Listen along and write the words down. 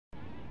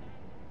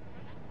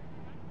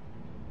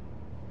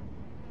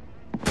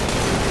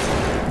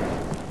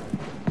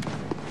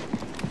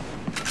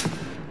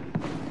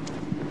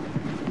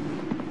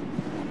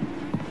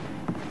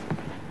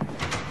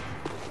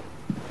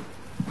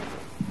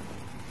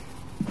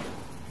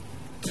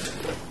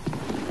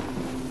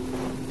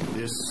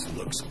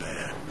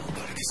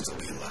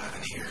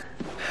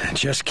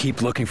Just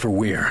keep looking for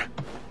Weir.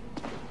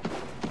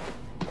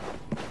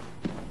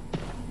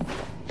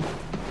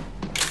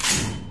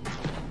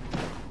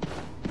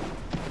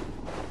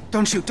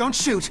 Don't shoot, don't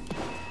shoot!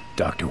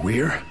 Dr.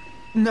 Weir?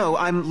 No,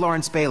 I'm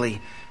Lawrence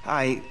Bailey.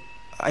 I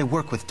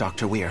work with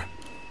Dr. Weir.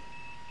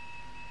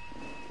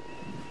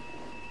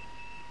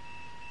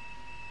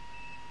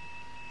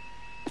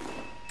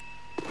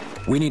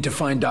 We need to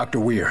find Dr.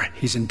 Weir.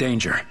 He's in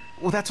danger.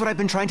 Well, that's what I've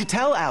been trying to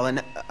tell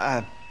Alan,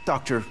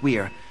 Dr.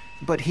 Weir.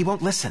 But he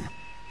won't listen.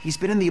 He's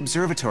been in the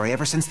observatory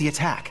ever since the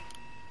attack.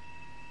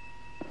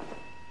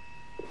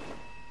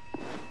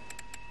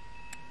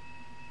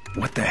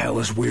 What the hell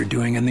is Weir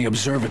doing in the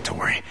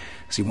observatory?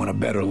 Does he want a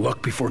better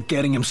look before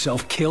getting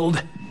himself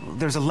killed?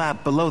 There's a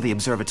lab below the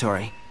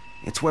observatory.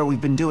 It's where we've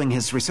been doing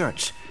his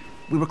research.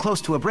 We were close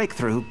to a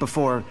breakthrough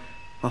before,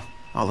 well,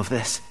 all of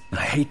this.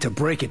 I hate to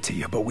break it to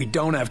you, but we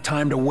don't have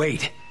time to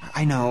wait.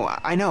 I know.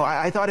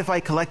 I thought if I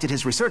collected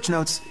his research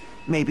notes,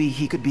 maybe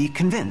he could be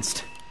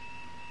convinced.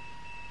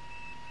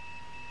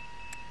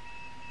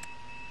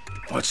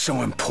 What's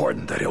so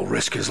important that he'll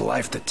risk his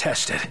life to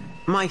test it?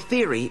 My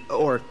theory,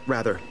 or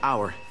rather,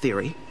 our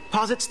theory,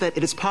 posits that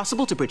it is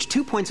possible to bridge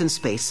 2 points in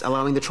space,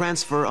 allowing the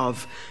transfer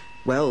of,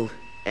 well,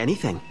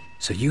 anything.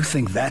 So you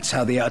think that's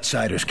how the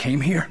Outsiders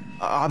came here?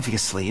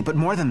 Obviously, but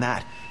more than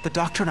that, the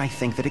Doctor and I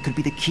think that it could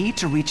be the key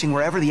to reaching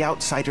wherever the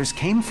Outsiders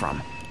came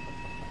from.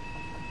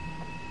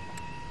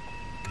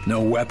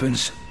 No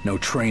weapons, no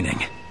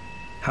training.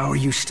 How are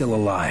you still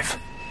alive?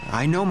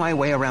 I know my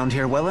way around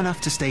here well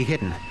enough to stay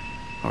hidden.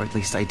 Or at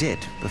least I did,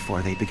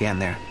 before they began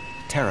their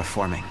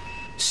terraforming.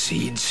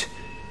 Seeds?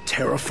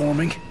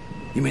 Terraforming?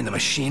 You mean the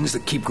machines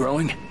that keep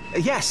growing?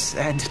 Yes,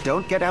 and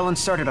don't get Alan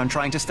started on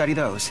trying to study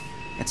those.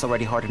 It's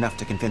already hard enough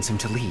to convince him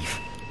to leave.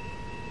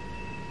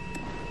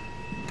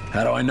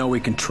 How do I know we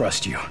can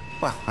trust you?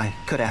 Well, I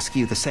could ask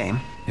you the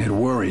same. It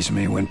worries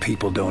me when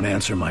people don't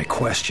answer my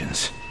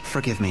questions.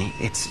 Forgive me,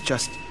 it's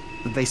just...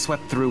 they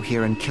swept through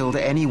here and killed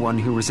anyone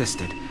who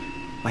resisted.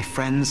 My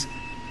friends,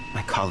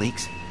 my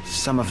colleagues,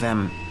 some of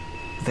them...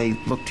 they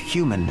looked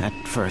human at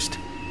first,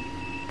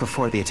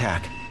 before the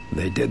attack.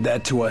 They did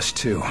that to us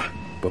too,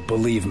 but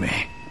believe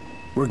me,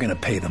 we're gonna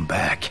pay them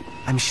back.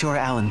 I'm sure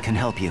Alan can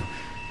help you.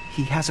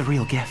 He has a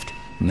real gift.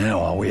 Now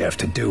all we have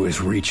to do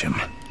is reach him.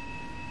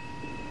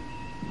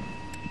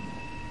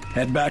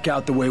 Head back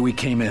out the way we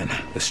came in.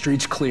 The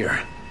street's clear.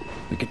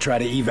 We could try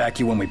to evac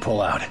you when we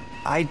pull out.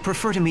 I'd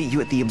prefer to meet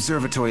you at the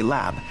observatory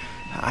lab.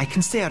 I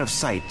can stay out of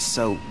sight,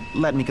 so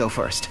let me go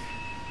first.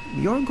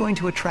 You're going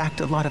to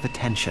attract a lot of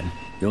attention.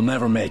 You'll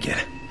never make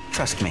it.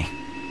 Trust me.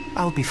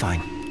 I'll be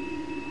fine.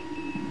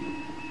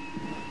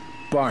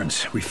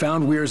 Barnes, we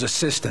found Weir's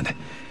assistant.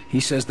 He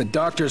says the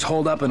doctor's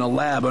holed up in a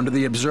lab under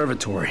the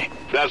observatory.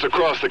 That's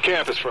across the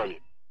campus from you.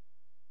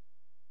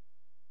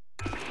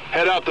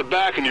 Head out the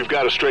back and you've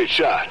got a straight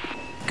shot.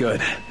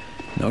 Good.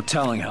 No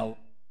telling how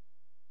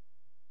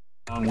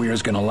long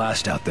Weir's gonna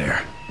last out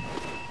there.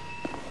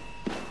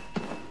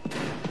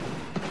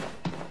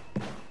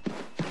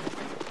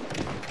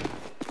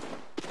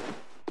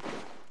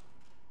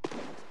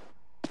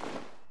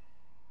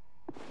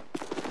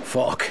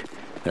 Falk,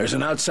 there's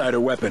an outsider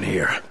weapon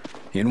here,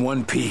 in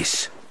one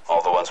piece.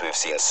 All the ones we've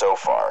seen so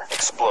far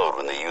explode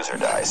when the user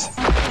dies.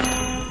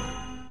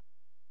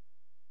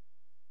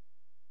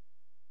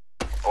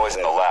 Boys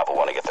in the lab will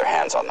want to get their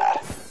hands on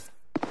that.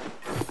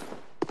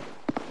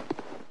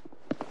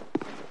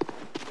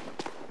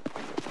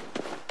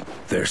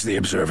 There's the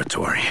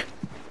observatory.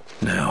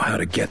 Now, how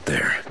to get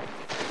there?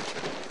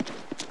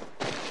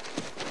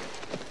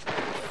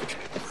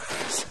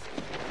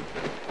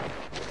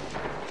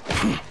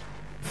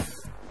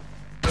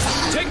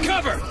 Take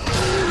cover!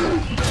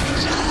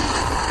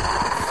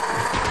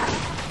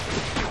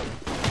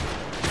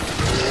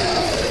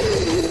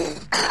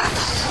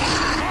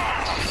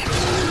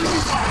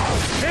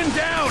 Pin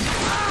down!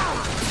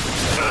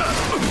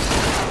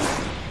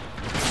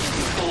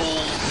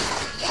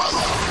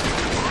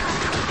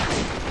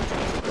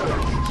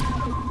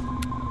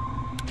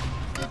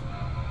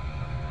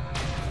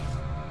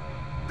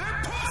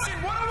 They're pushing!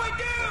 What do we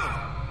do?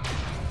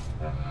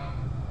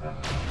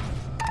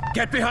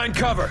 Get behind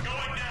cover! Going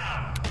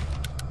down!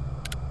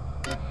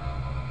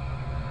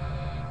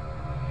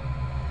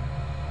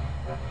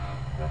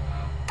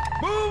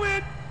 Move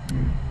it!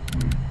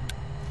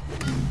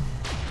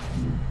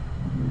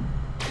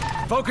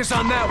 Focus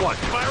on that one!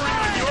 Firing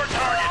on your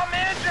target! I'm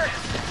injured!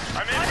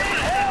 I'm in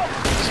for help!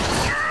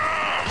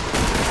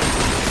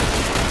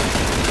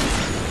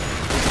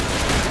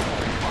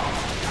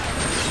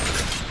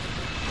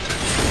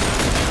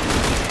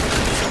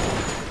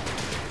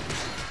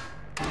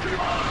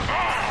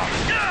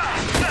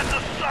 That's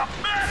a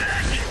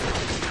submedic!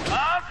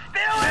 I'm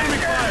still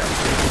injured!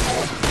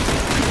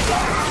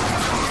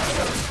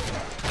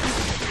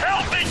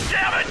 Help me,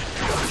 damn it!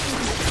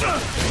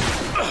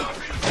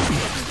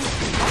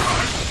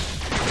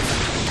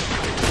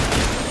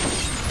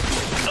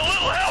 A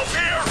little help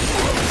here!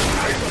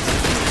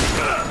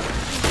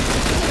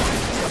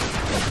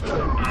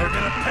 They're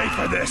gonna pay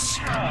for this!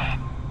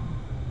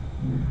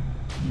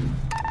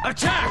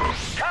 Attack!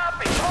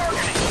 Copy,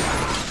 targeting.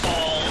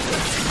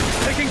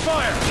 Taking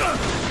fire!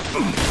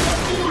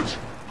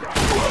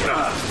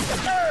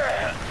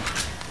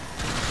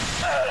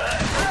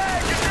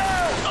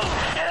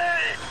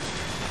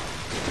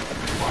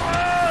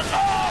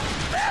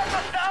 That's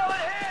a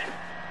solid hit.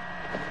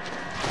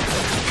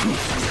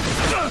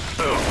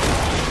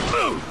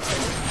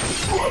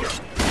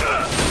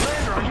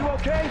 Commander, are you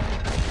okay?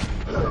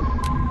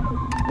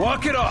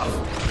 Walk it off!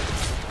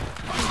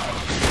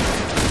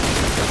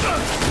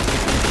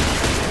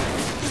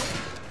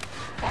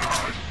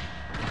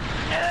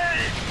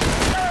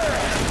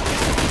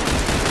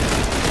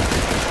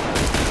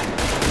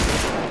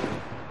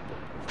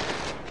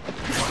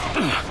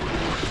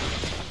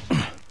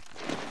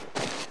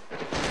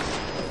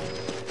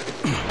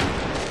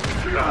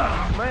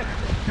 Man,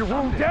 you're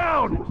wounded.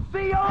 Down!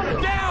 See on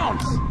it. Down!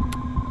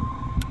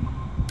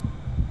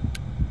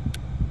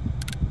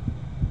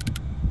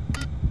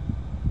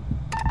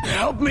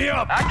 Help me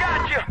up! I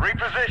got you.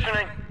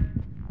 Repositioning.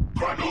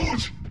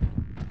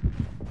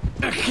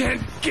 I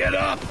can't get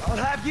up! I'll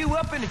have you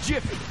up in a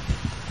jiffy.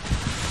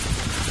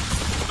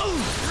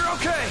 You're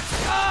okay.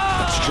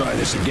 Let's try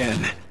this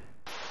again.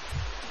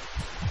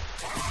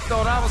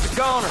 Thought I was a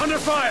goner. Under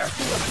fire!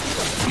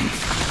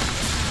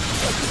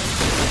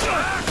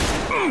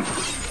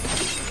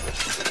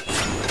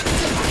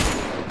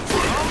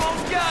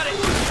 Almost got it.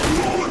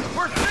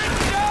 We're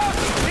finished up.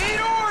 Need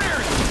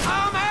orders.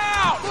 I'm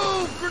out.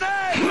 Move,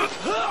 grenade.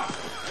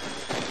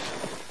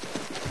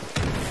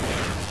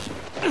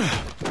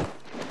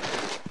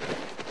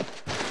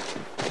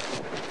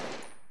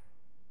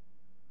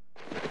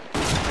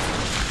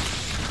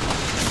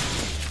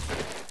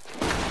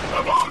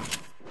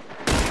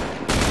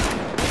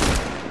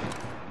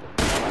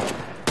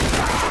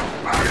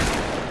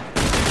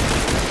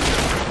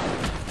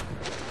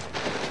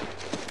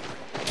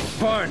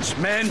 Barnes,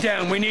 man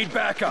down. We need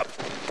backup.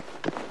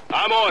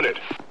 I'm on it.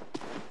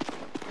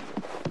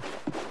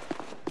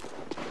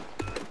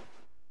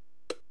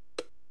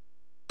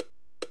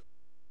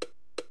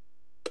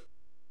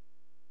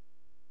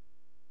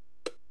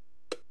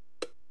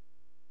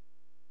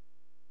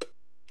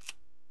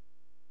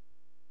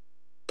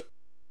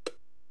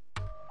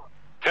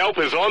 Help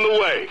is on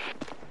the way.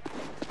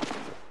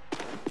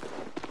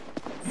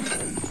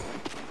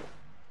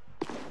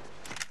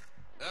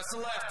 That's the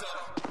left of them.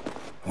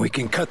 We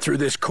can cut through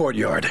this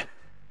courtyard.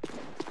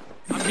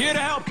 I'm here to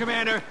help,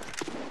 Commander.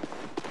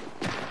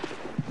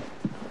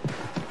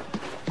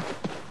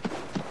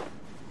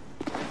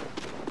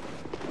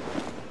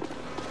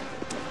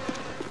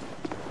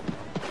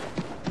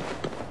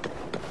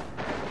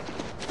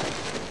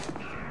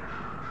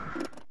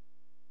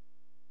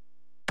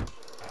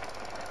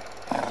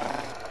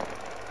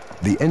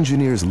 The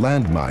engineer's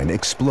landmine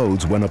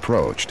explodes when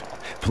approached.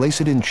 Place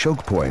it in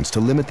choke points to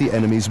limit the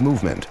enemy's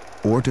movement,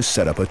 or to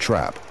set up a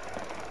trap.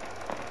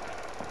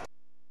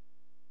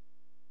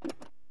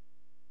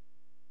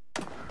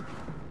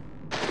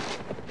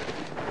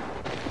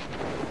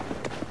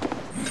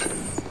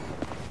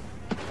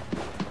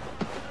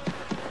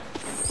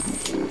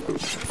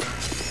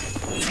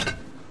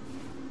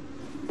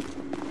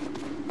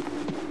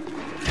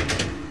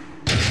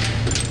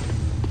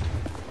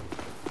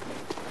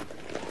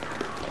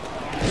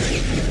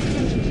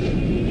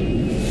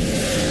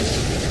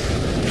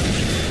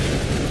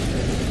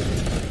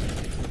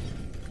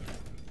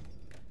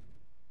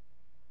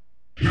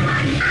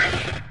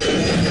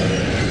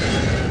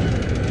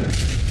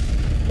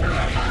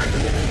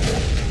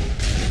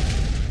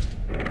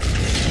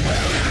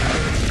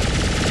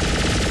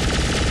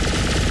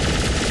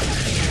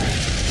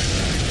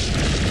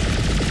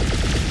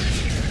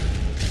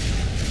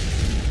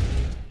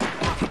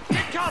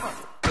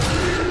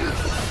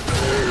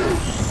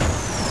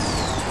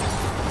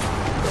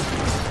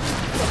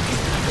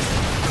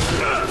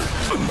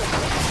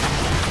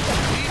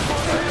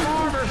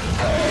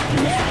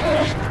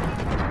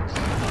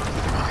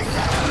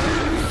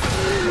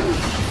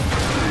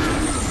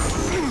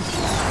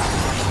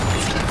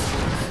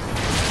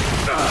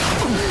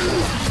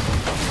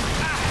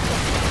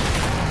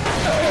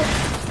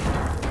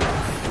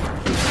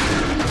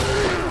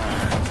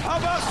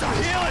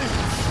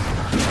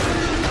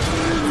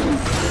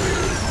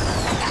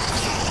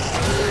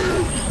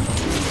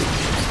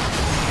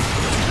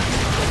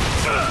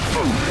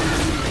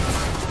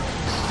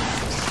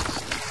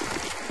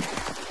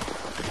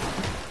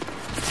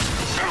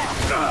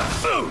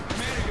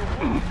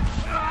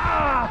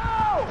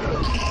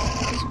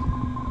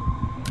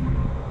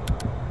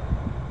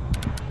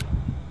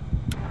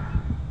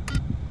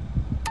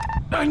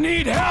 I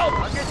need help!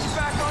 I'll get you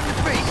back on your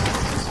feet.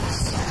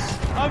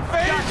 I'm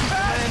fading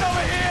fast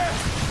over here!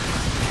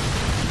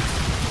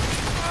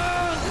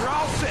 You're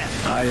all set.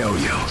 I owe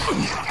you.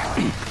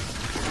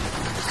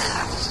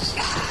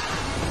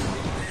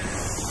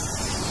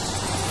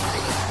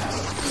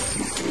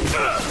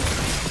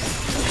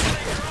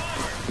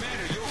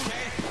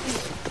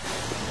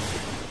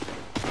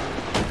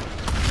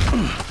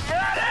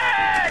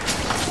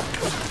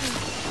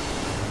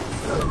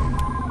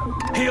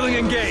 Healing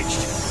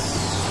engaged.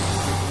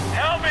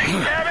 me,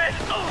 damn it!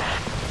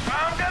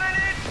 I'm gonna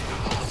need...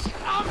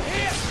 I'm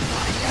hit!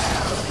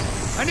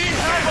 I need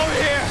help over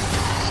here!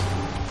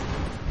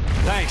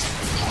 Thanks.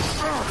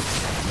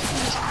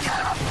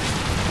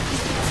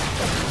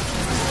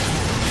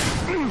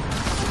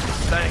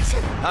 Thanks.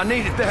 I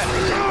needed that.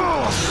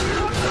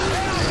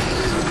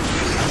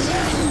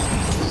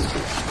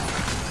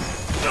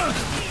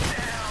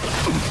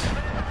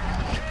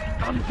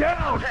 I'm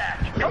down!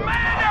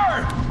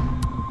 Commander!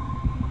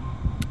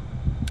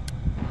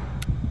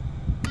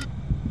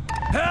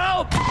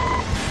 Help!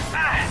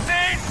 I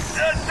need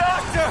the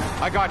doctor!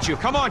 I got you.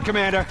 Come on,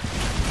 Commander.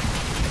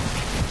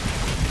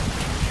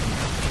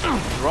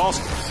 You're all...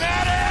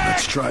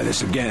 Let's try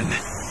this again.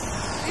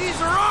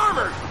 These are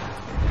armored!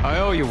 I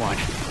owe you one.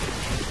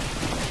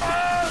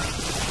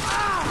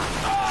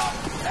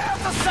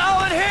 That's a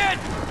solid hit!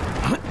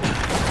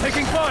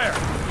 Taking fire!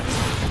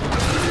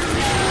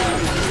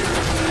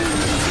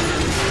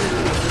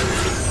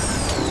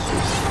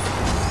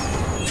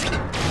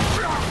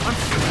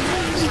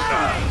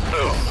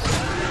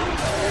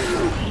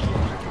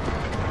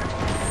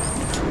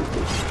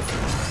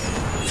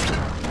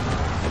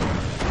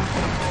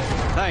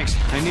 Thanks,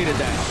 I needed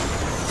that.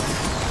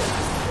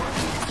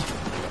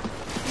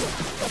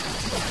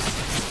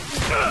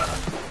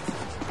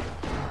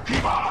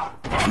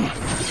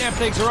 Damn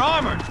things are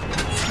armored!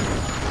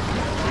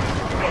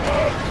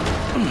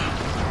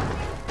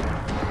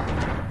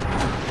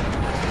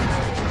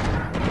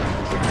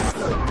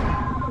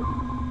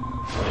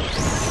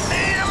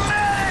 Need a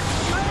medic!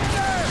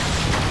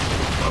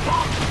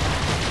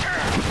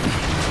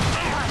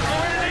 I'm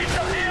gonna need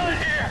some healing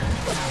here!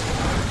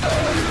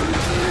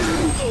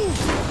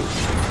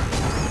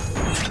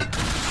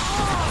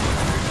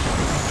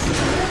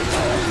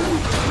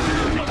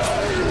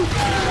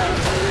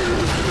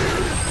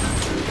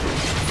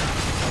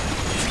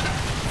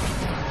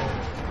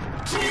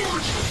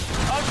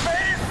 I'm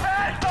fading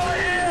fast over here!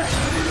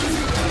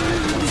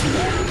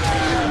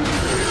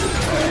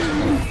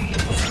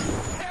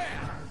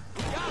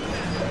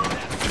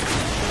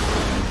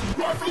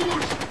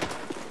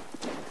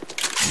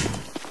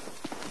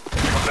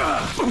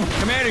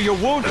 Commander, you're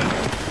wounded! I'm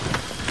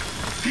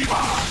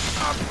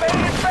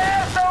fading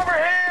fast over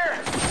here!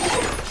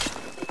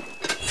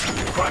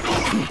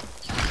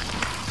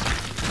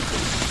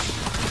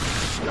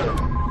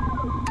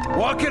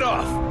 Walk it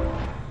off!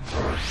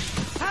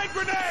 Hand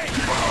grenade!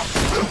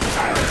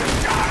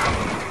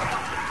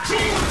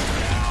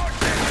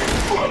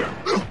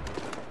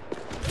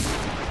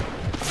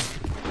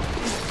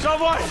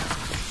 Someone!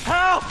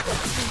 Help!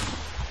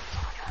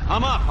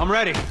 I'm up. I'm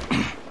ready.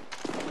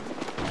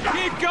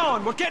 Keep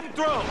going. We're getting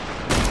through.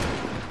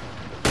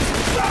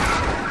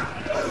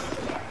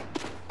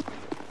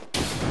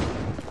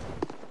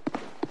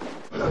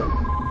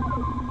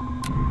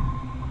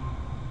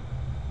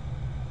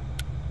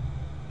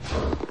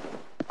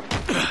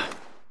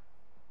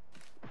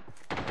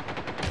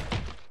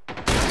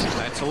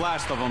 That's the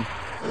last of them.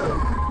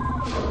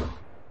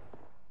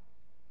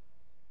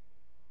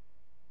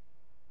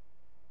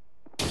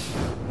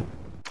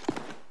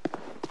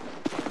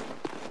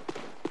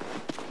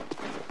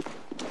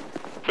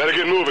 Better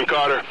get moving,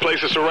 Carter.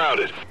 Place is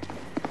surrounded.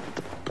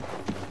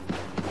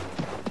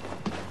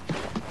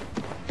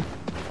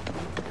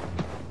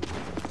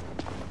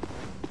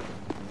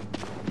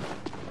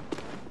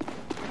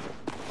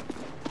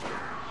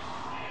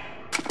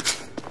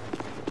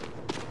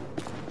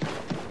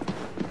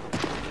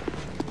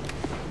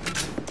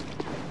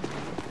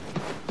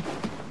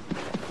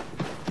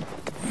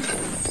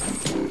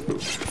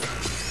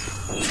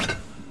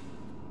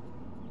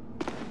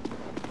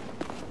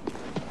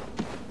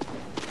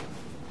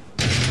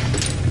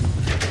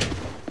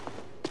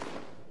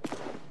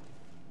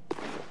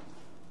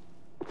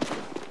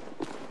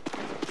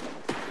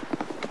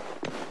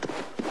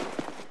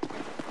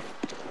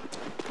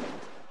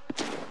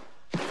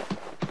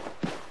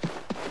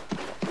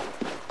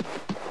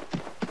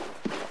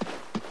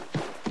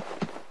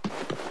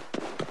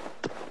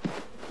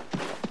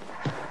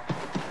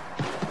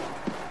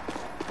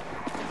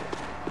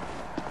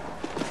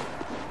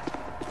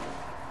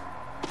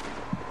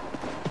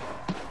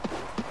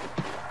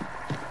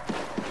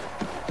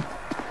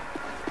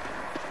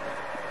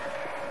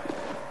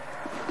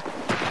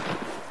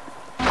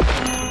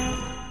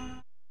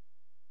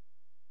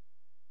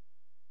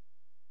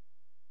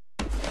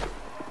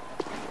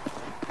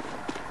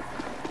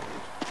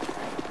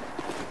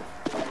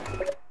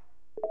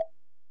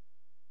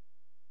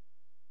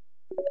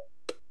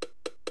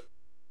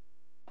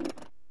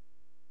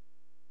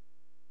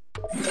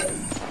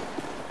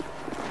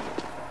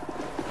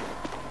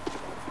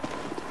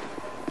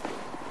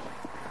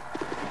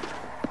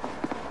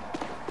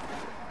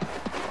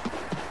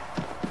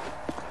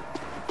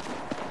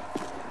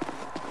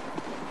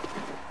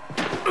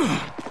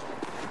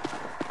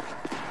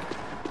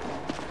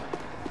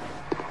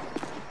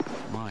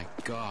 My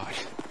God.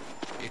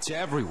 It's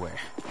everywhere.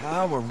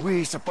 How are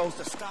we supposed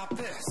to stop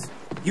this?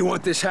 You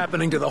want this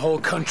happening to the whole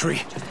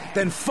country?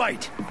 Then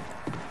fight!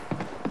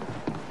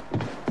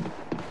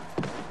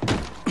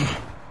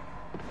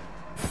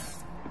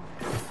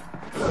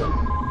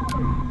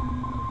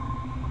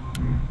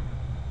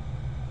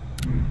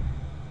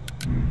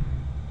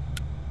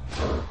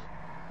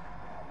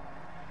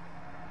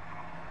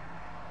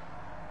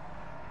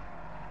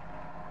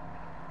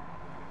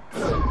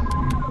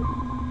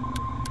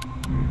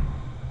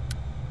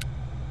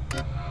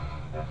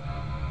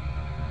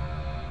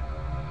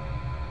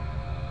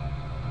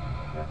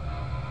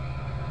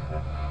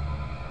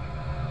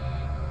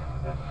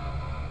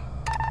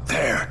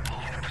 There.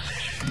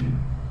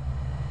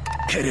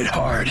 Hit it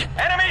hard.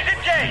 Enemies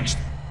engaged!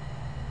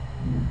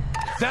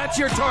 That's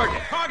your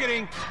target.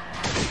 Targeting!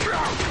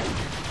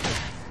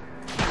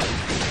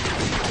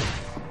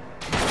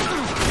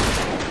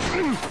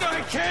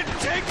 I can't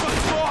take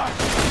much more!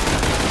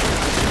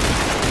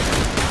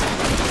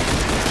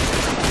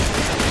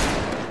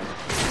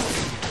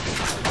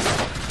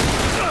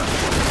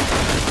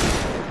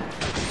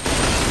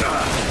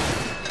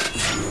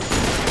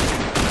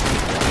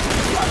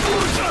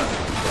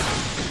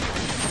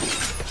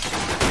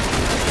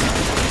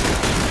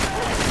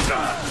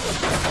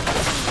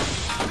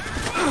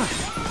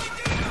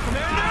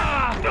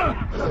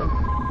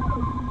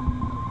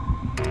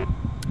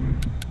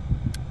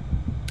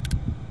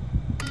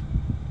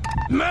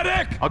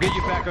 Medic! I'll get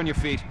you back on your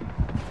feet.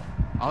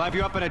 I'll have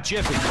you up in a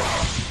jiffy.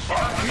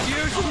 Could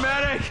use a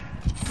medic!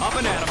 Up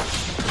and at him.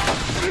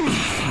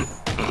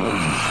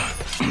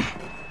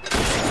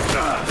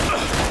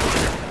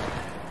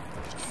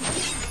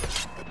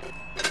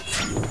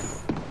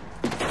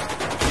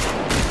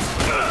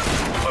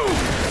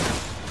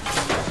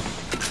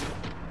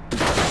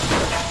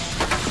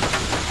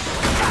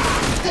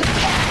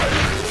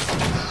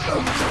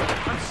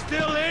 I'm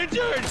still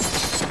injured!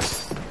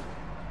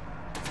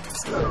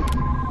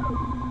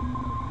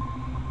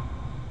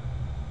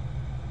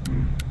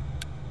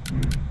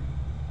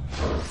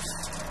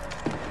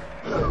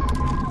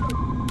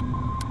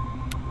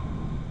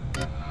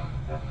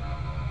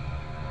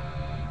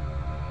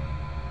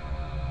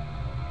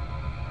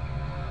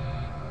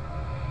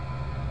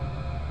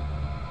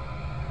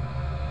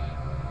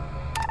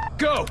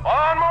 Go!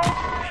 On move!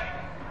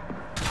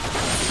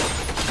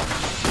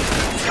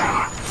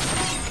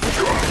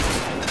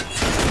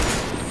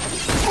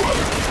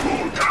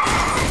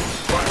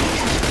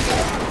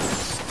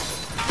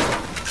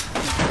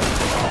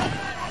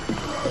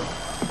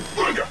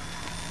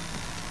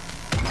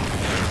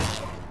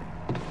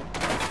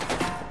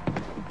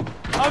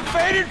 I'm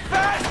fading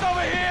fast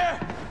over here!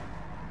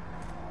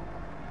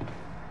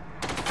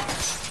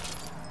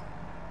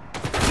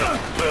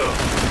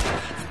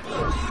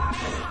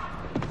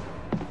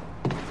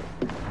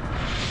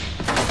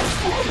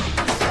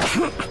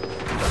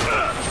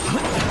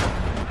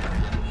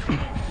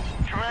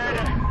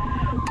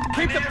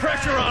 Keep the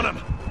pressure on him!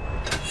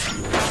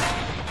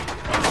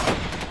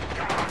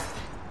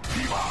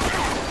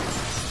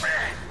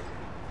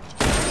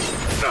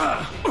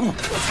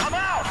 I'm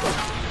out!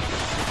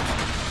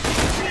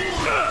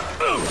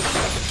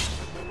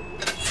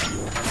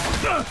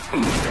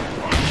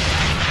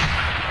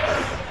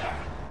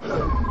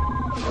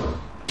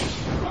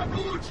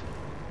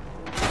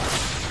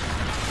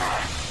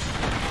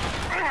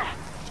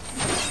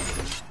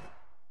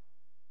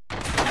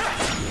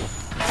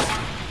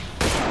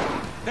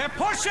 They're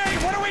pushing!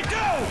 What do we do?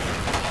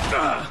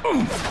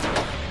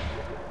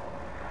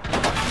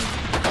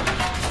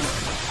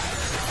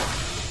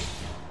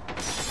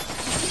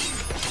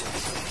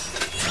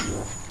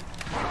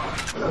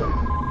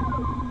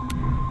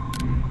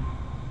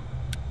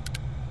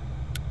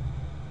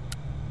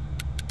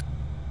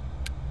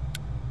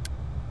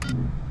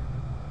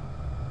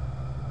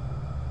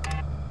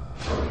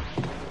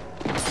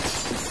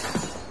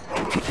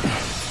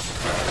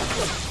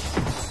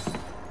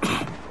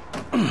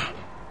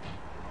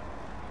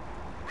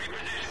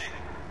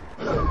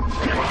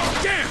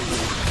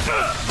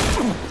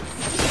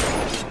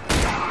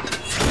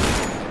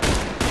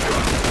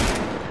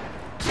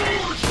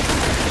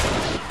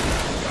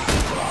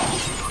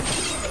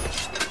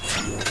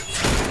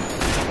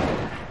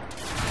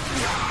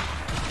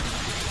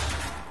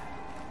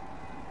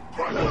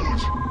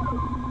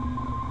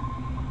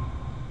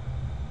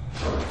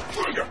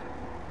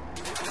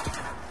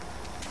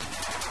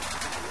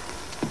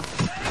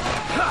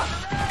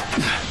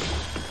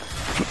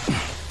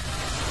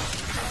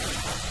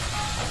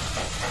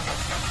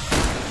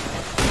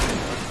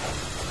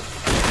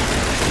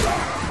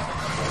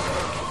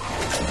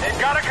 They've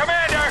got a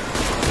commander!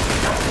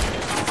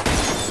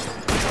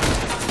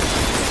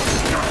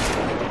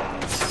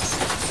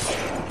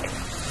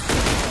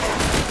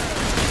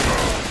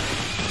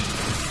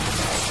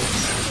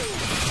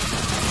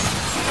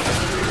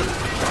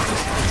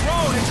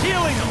 Drone is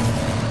healing him!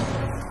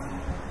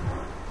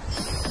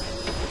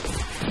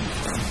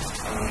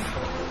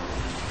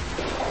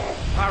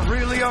 I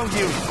really owe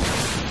you.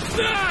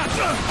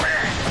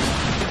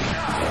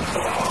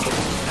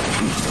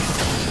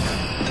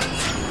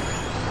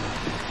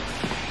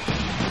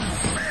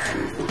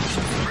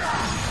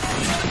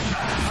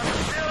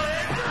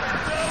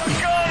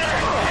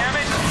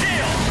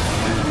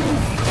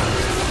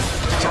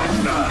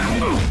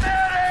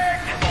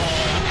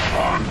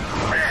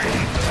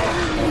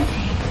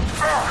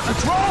 The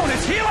drone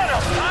is healing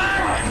him!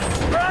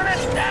 Burn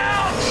it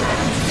down!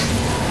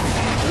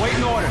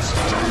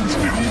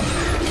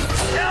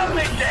 Help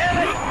me, damn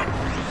it!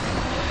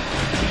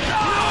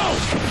 No!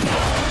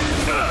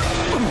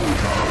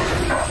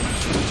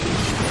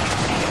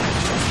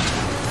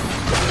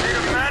 Need a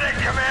medic,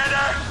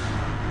 Commander?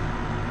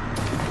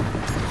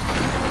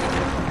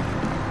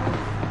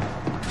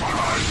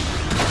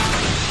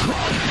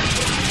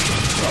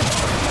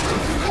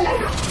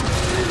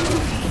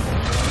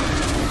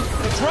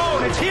 The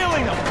drone, it's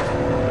healing them!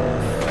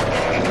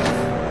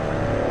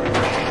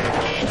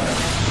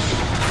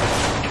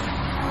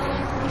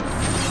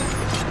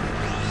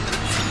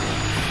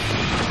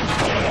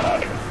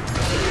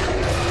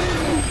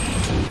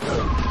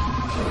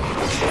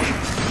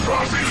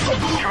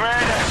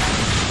 Commander,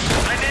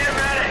 I need a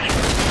medic!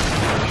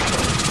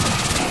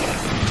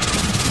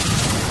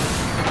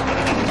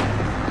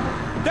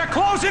 They're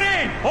closing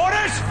in!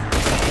 Orders?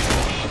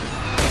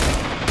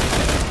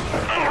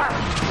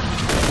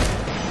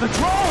 The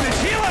drone is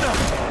healing them!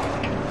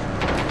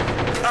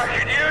 I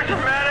could use a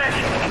medic!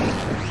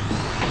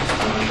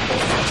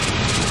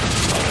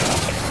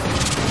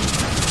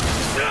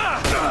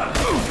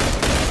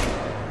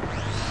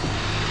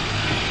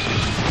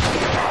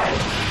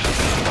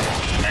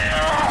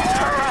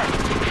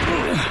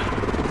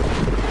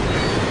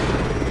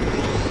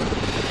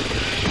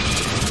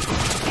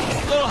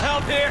 Little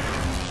help here?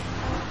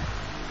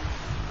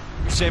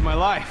 Saved my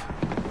life.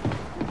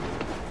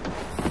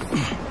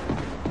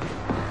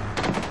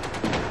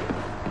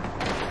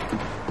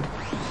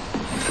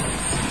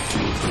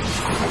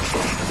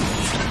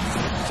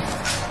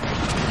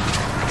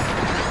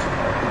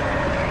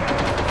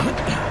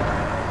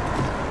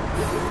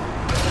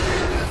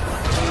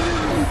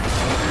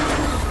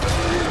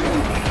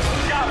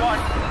 Got one.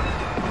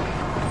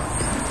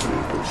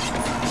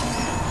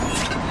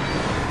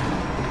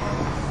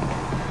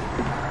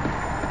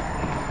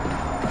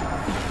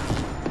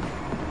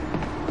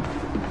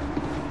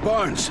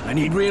 Barnes, I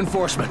need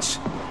reinforcements.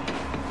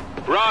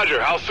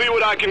 Roger, I'll see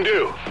what I can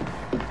do.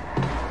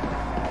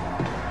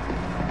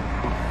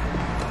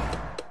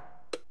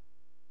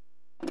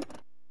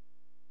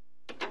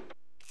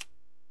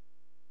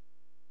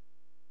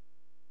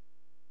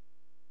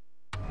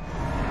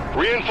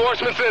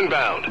 Reinforcements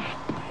inbound.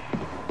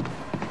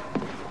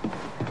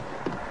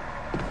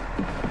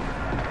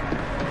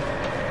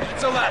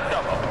 So that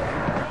double.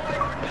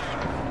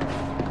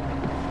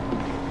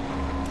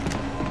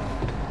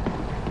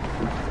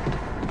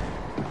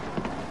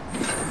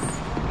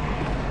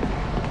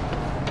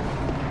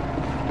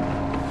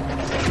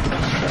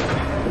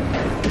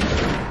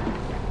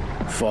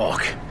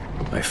 Falk,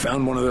 I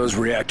found one of those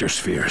reactor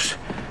spheres.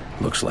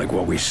 Looks like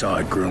what we saw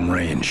at Groom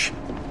Range.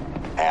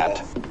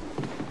 And?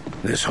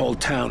 This whole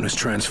town is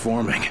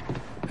transforming,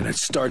 and it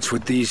starts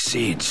with these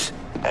seeds.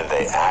 And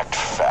they act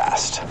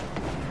fast.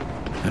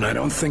 And I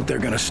don't think they're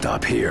gonna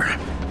stop here.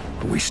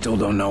 But we still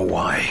don't know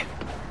why.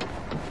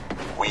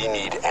 We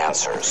need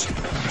answers.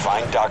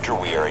 Find Dr.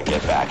 Weir and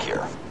get back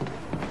here.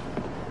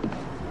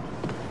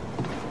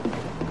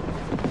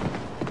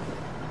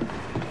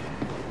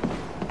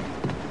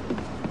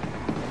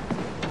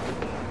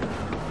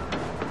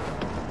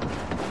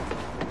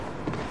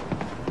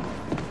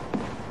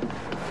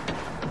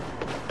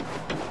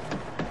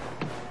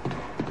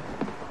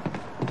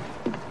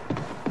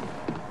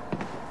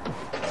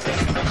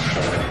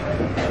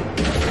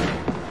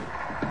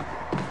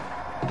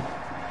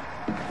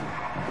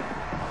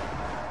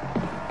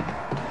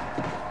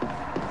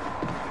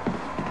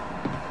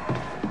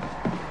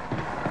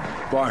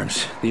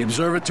 Barnes, the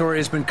observatory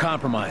has been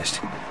compromised.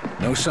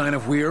 No sign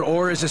of Weir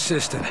or his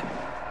assistant.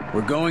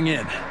 We're going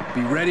in.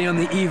 Be ready on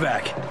the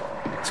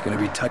evac. It's gonna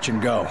be touch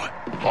and go.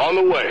 On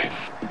the way.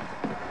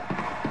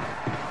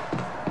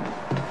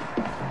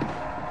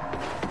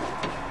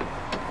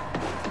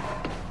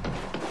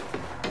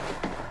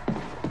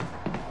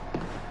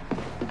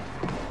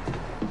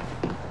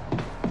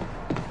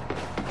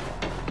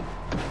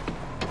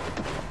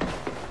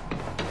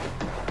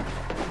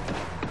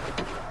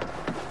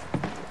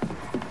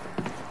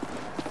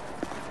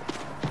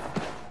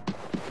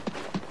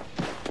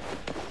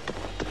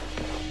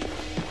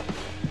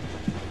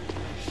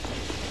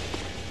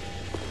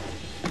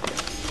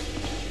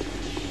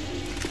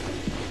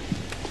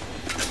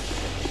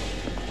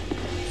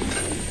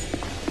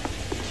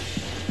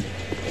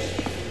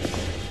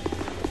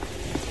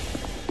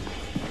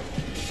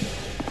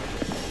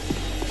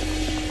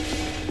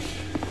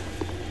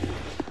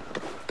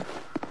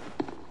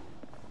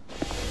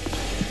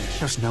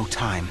 There's no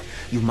time.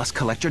 You must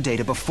collect your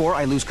data before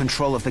I lose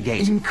control of the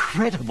gate.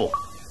 Incredible.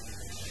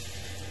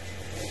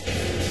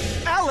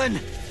 Alan!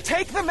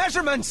 Take the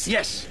measurements!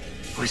 Yes,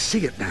 I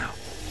see it now.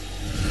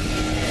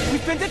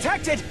 We've been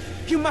detected!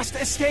 You must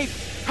escape!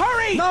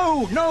 Hurry!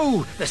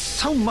 No! There's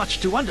so much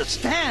to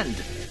understand.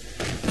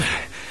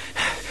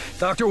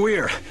 Dr.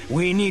 Weir,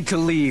 we need to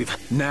leave,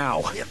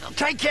 now.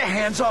 Take your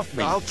hands off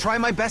me. I'll try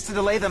my best to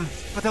delay them,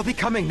 but they'll be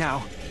coming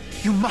now.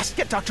 You must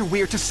get Dr.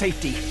 Weir to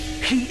safety.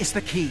 He is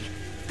the key.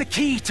 The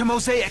key to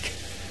Mosaic.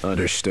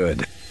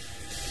 Understood.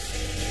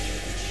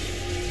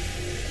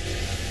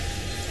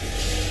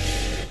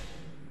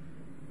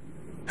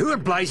 Who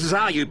in blazes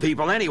are you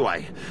people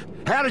anyway?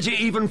 How did you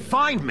even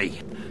find me?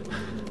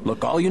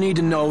 Look, all you need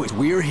to know is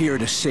we're here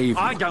to save you.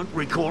 I don't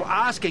recall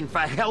asking for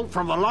help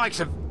from the likes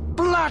of...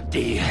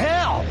 Bloody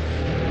hell!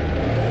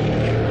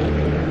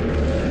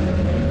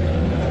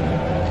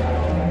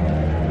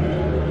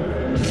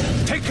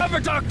 Take cover,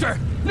 Doctor!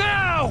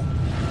 Now!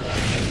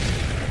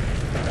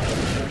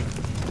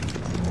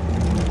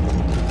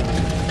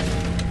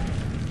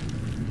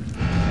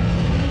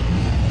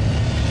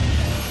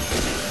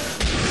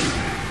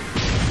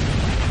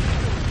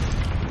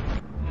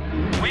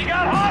 We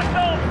got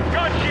hostiles!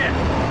 Gunship!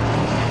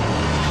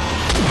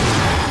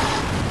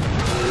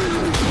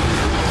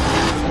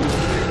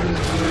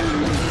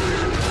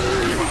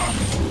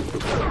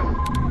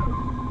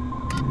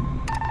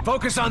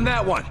 Focus on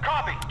that one.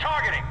 Copy.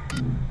 Targeting.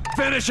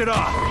 Finish it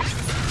off.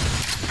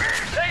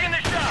 Taking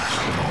the shot.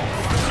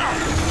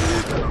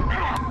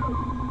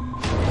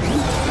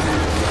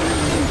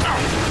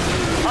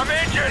 I'm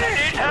injured. I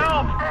need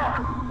help.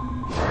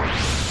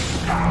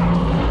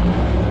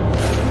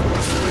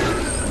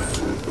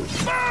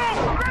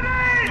 Boom!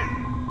 Grenade!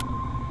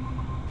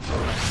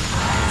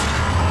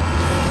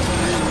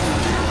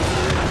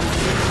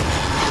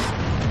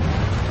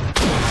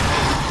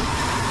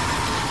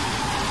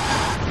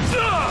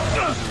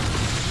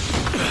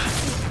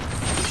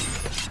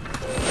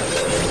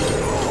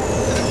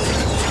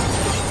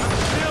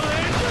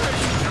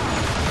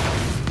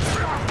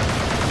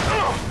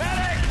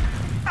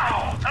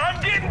 I'm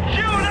getting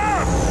chewed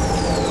up!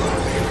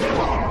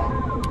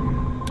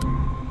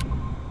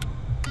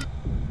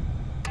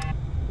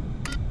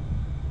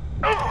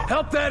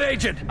 Help that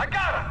agent! I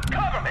got him!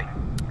 Cover me!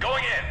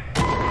 Going in!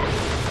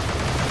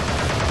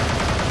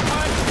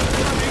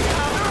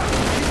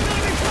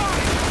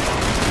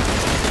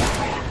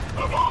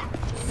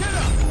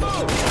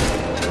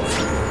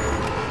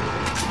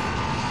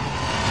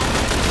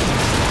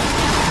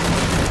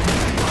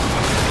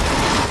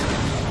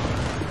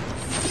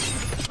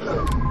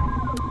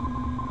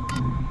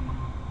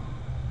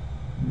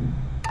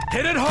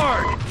 Hit it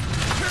hard!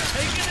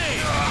 Take an aim!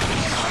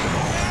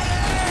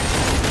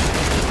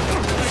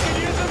 I can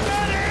use a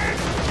medic!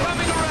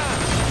 Coming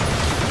around!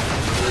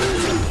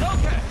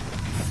 Okay!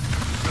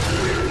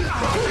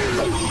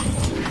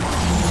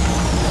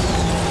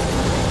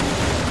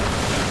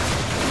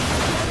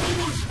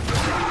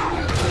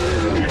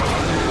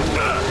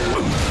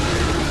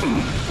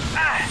 I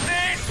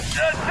need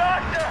the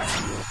doctor!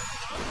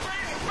 I'm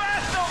breathing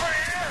fast over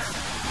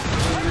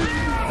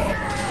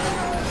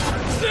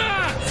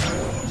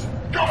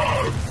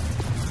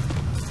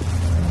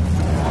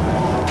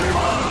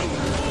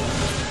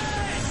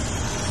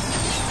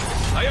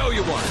I owe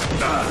you one.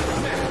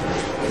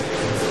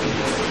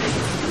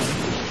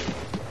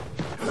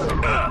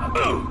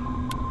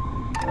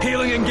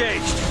 Healing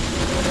engaged.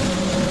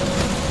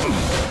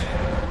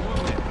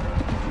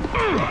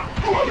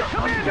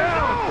 Come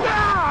down!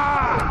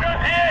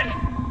 Good hit!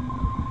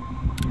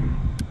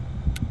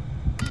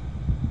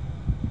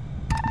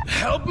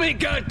 Help me,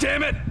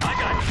 goddammit! I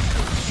got you.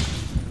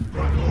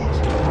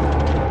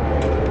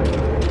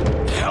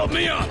 Help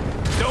me up!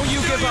 Don't you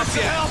give up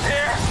yet! Help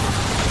here!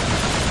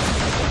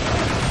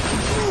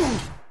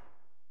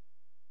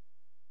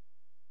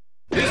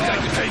 This guy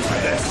can pay for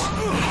this.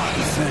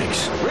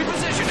 Thanks.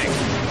 Repositioning.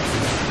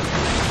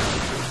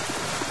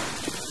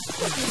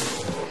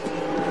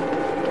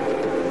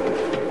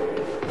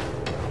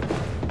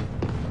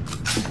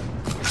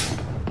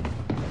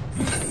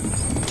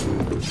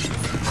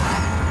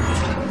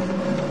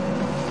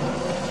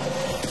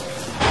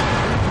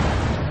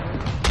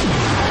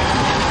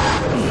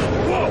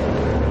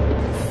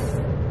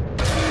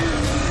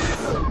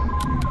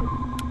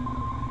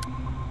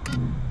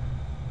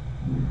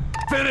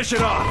 Finish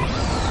it off!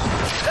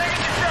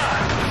 Taking the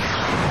shot!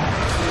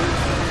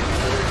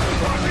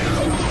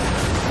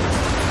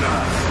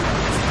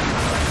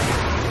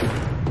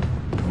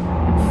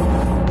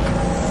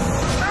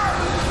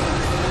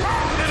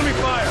 Enemy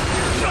fire!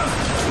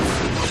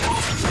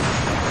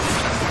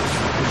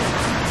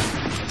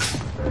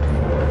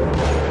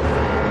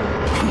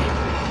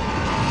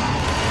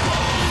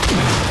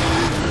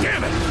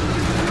 Damn it!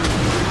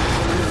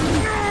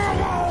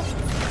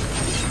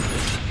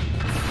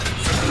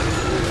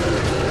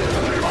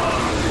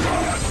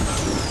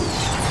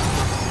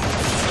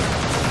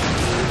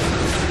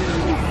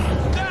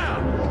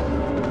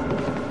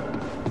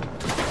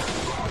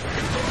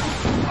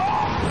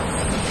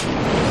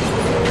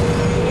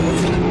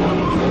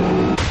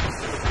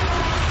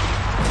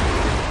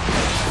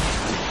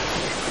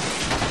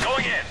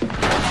 Going in!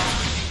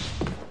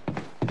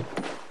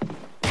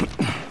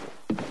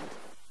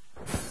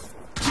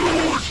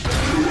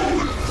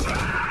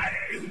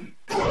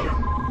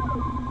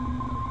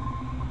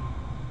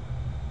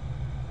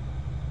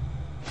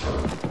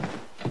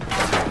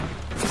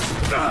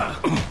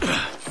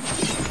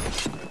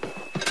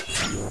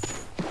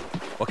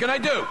 What can I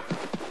do?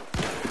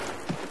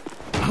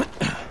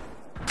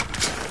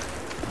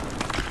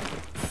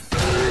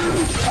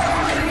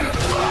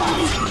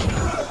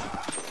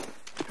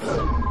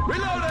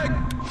 Reloading!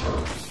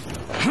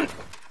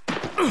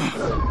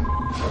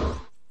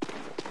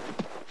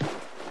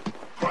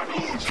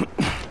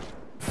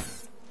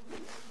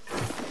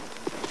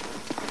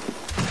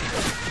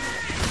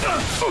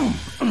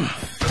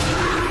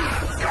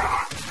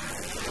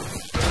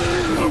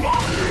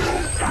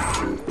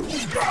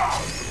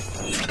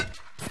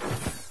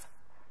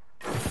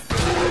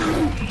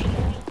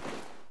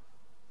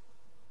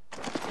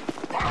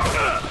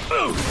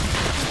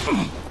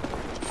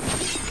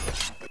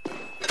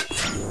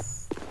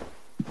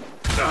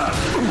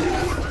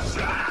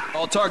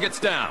 All targets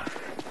down.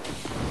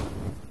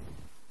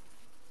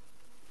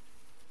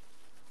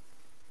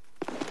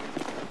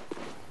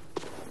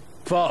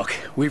 Falk,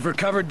 we've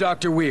recovered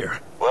Dr. Weir.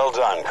 Well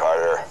done,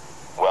 Carter.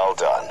 Well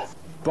done.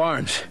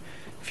 Barnes,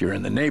 if you're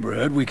in the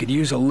neighborhood, we could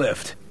use a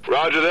lift.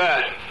 Roger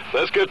that.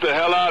 Let's get the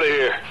hell out of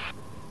here.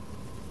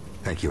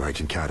 Thank you,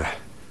 Agent Carter.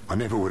 I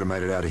never would have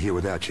made it out of here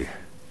without you.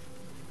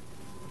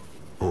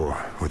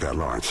 Or without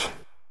Lawrence.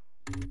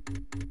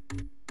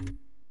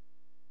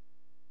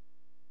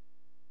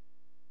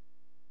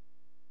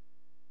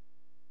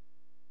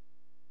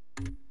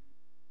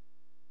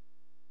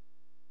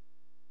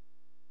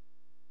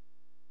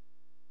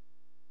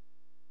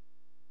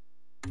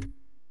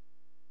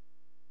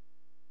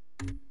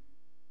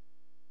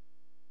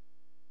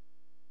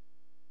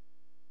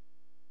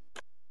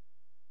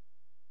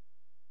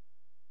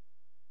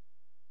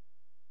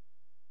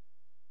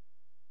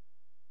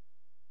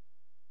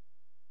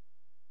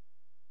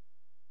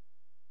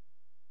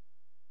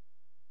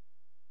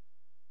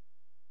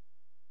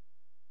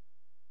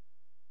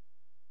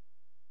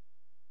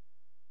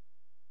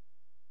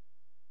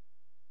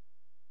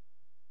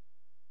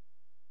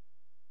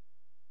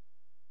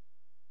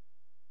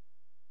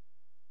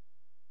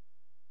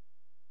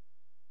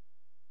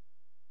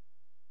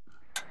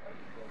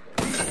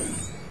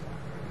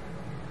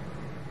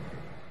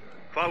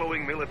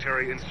 Following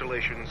military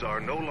installations are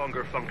no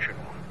longer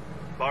functional.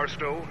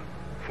 Barstow,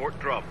 Fort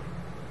Drum,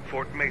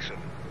 Fort Mason,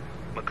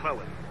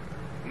 McClellan,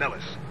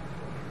 Nellis,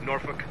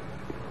 Norfolk,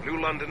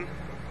 New London,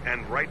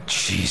 and Wright.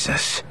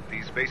 Jesus.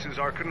 These bases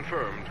are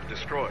confirmed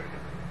destroyed,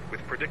 with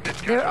predicted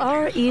There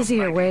are casualties of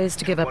easier 90 ways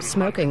to give up to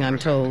smoking, I'm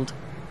 100%. told.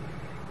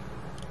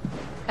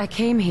 I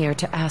came here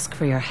to ask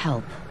for your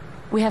help.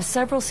 We have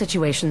several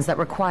situations that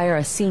require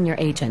a senior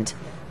agent,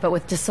 but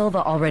with De Silva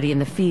already in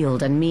the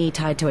field and me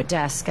tied to a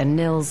desk and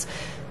Nils...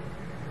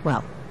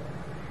 Well,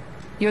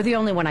 you're the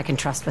only one I can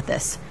trust with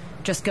this.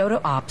 Just go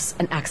to Ops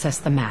and access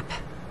the map.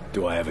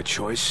 Do I have a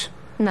choice?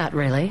 Not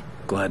really.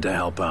 Glad to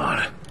help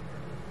out.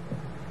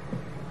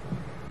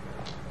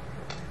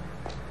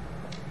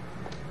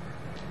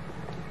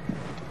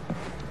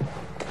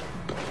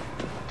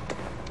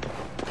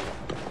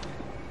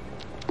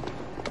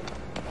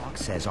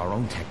 Fox says our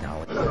own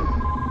technology.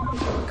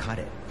 Cut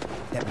it.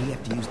 That we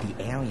have to use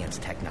the aliens'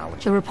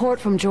 technology. The report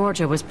from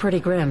Georgia was pretty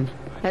grim.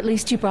 At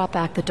least you brought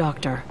back the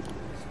doctor.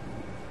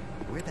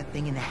 We're the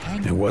thing in the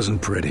hangar. It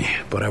wasn't pretty,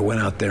 but I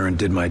went out there and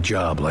did my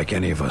job like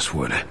any of us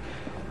would.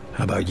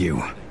 How about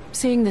you?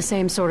 Seeing the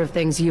same sort of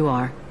things you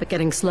are, but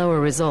getting slower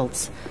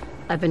results.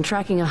 I've been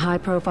tracking a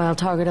high-profile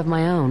target of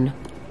my own.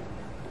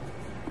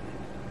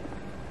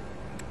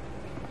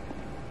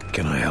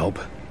 Can I help?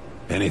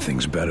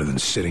 Anything's better than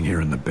sitting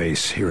here in the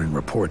base, hearing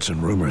reports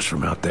and rumors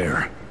from out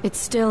there. It's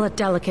still a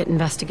delicate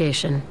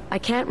investigation. I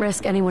can't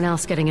risk anyone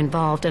else getting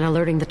involved and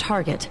alerting the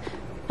target.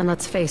 And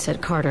let's face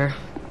it, Carter,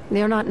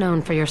 you're not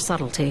known for your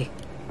subtlety.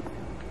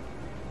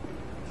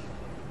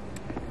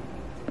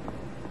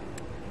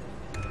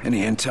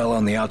 Any intel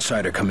on the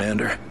outsider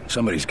commander?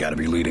 Somebody's gotta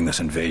be leading this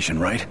invasion,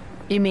 right?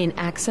 You mean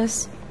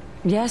Axis?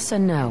 Yes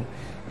and no.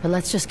 But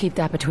let's just keep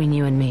that between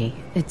you and me.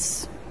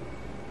 It's...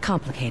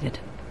 complicated.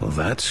 Well,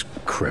 that's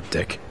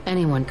cryptic.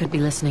 Anyone could be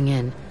listening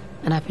in.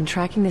 And I've been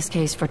tracking this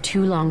case for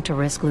too long to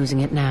risk losing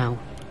it now.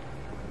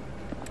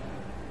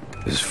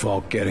 Is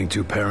Falk getting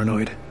too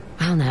paranoid?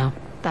 Well now,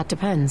 that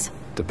depends.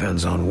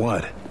 Depends on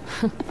what?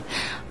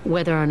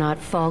 Whether or not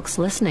Falk's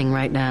listening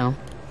right now.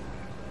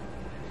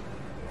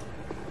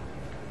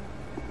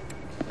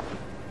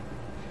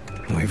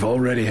 We've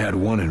already had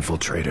one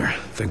infiltrator.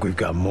 Think we've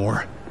got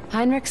more?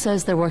 Heinrich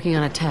says they're working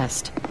on a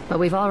test, but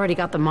we've already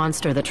got the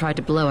monster that tried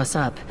to blow us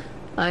up.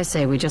 I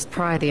say we just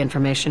pry the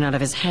information out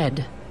of his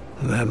head.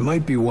 That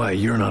might be why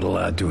you're not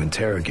allowed to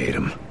interrogate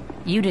him.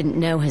 You didn't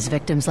know his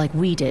victims like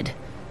we did.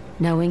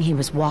 Knowing he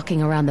was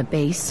walking around the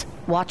base,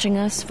 watching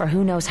us for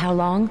who knows how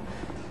long,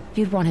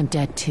 you'd want him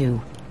dead too.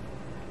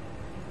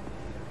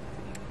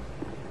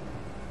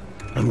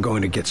 I'm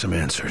going to get some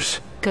answers.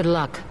 Good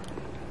luck.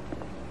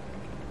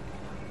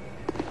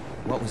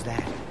 What was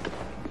that?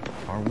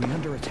 Are we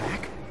under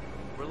attack?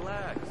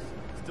 Relax.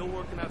 Still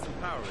working out some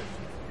power issues.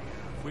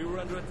 If we were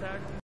under attack,